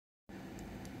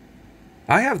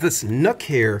I have this NUC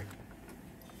here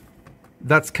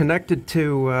that's connected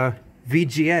to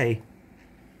VGA.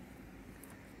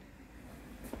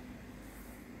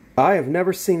 I have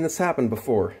never seen this happen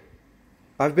before.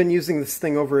 I've been using this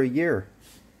thing over a year.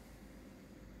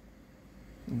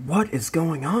 What is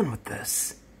going on with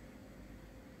this?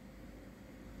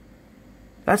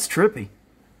 That's trippy.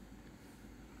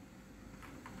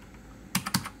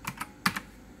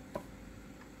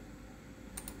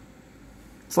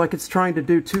 It's like it's trying to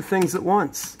do two things at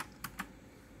once.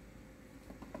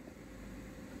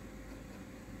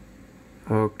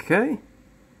 Okay.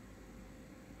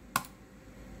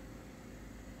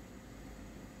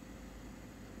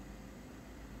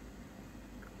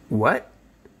 What?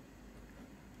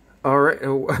 All right.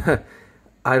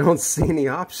 I don't see any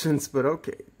options, but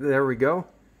okay. There we go.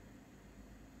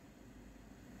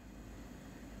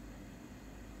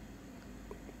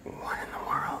 What in the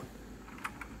world?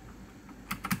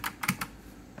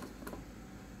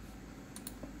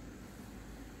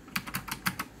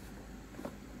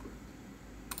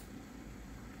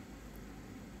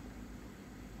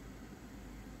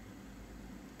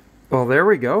 Well, there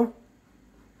we go.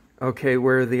 Okay,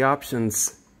 where are the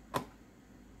options?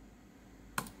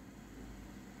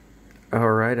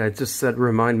 All right, I just said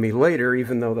remind me later,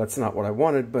 even though that's not what I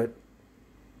wanted, but...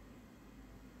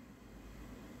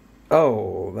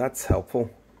 Oh, that's helpful.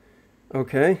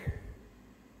 Okay.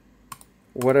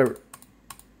 Whatever.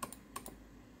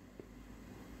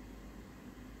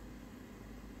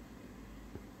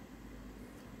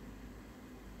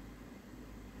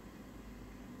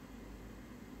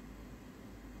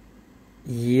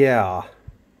 Yeah.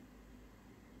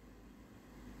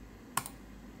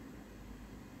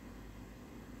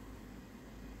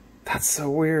 That's so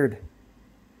weird.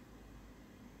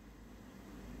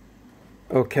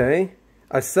 Okay.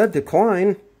 I said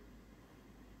decline.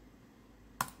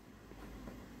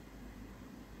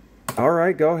 All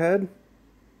right, go ahead.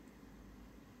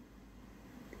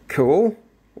 Cool.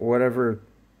 Whatever.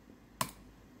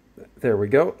 There we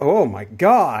go. Oh my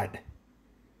God.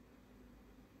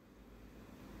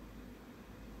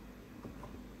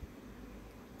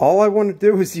 All I want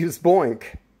to do is use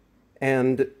BOINC.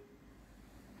 And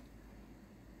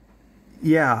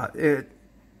yeah,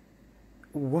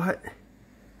 what?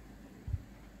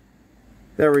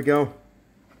 There we go.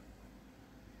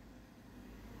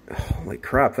 Holy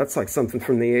crap, that's like something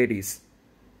from the 80s.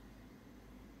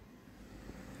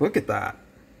 Look at that.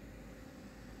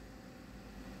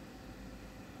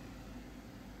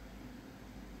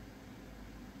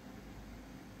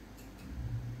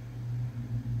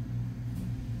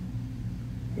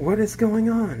 What is going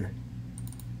on?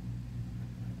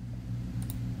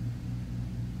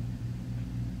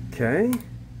 Okay.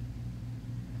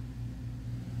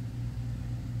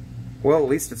 Well, at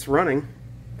least it's running.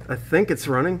 I think it's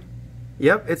running.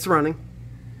 Yep, it's running.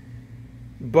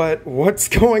 But what's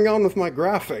going on with my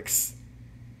graphics?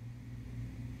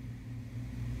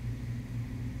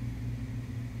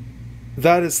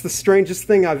 That is the strangest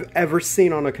thing I've ever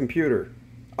seen on a computer.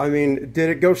 I mean, did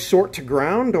it go short to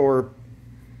ground, or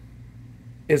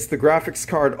is the graphics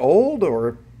card old,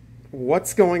 or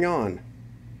what's going on?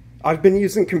 I've been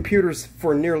using computers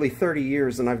for nearly 30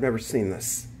 years and I've never seen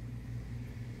this.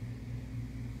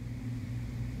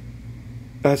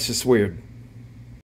 That's just weird.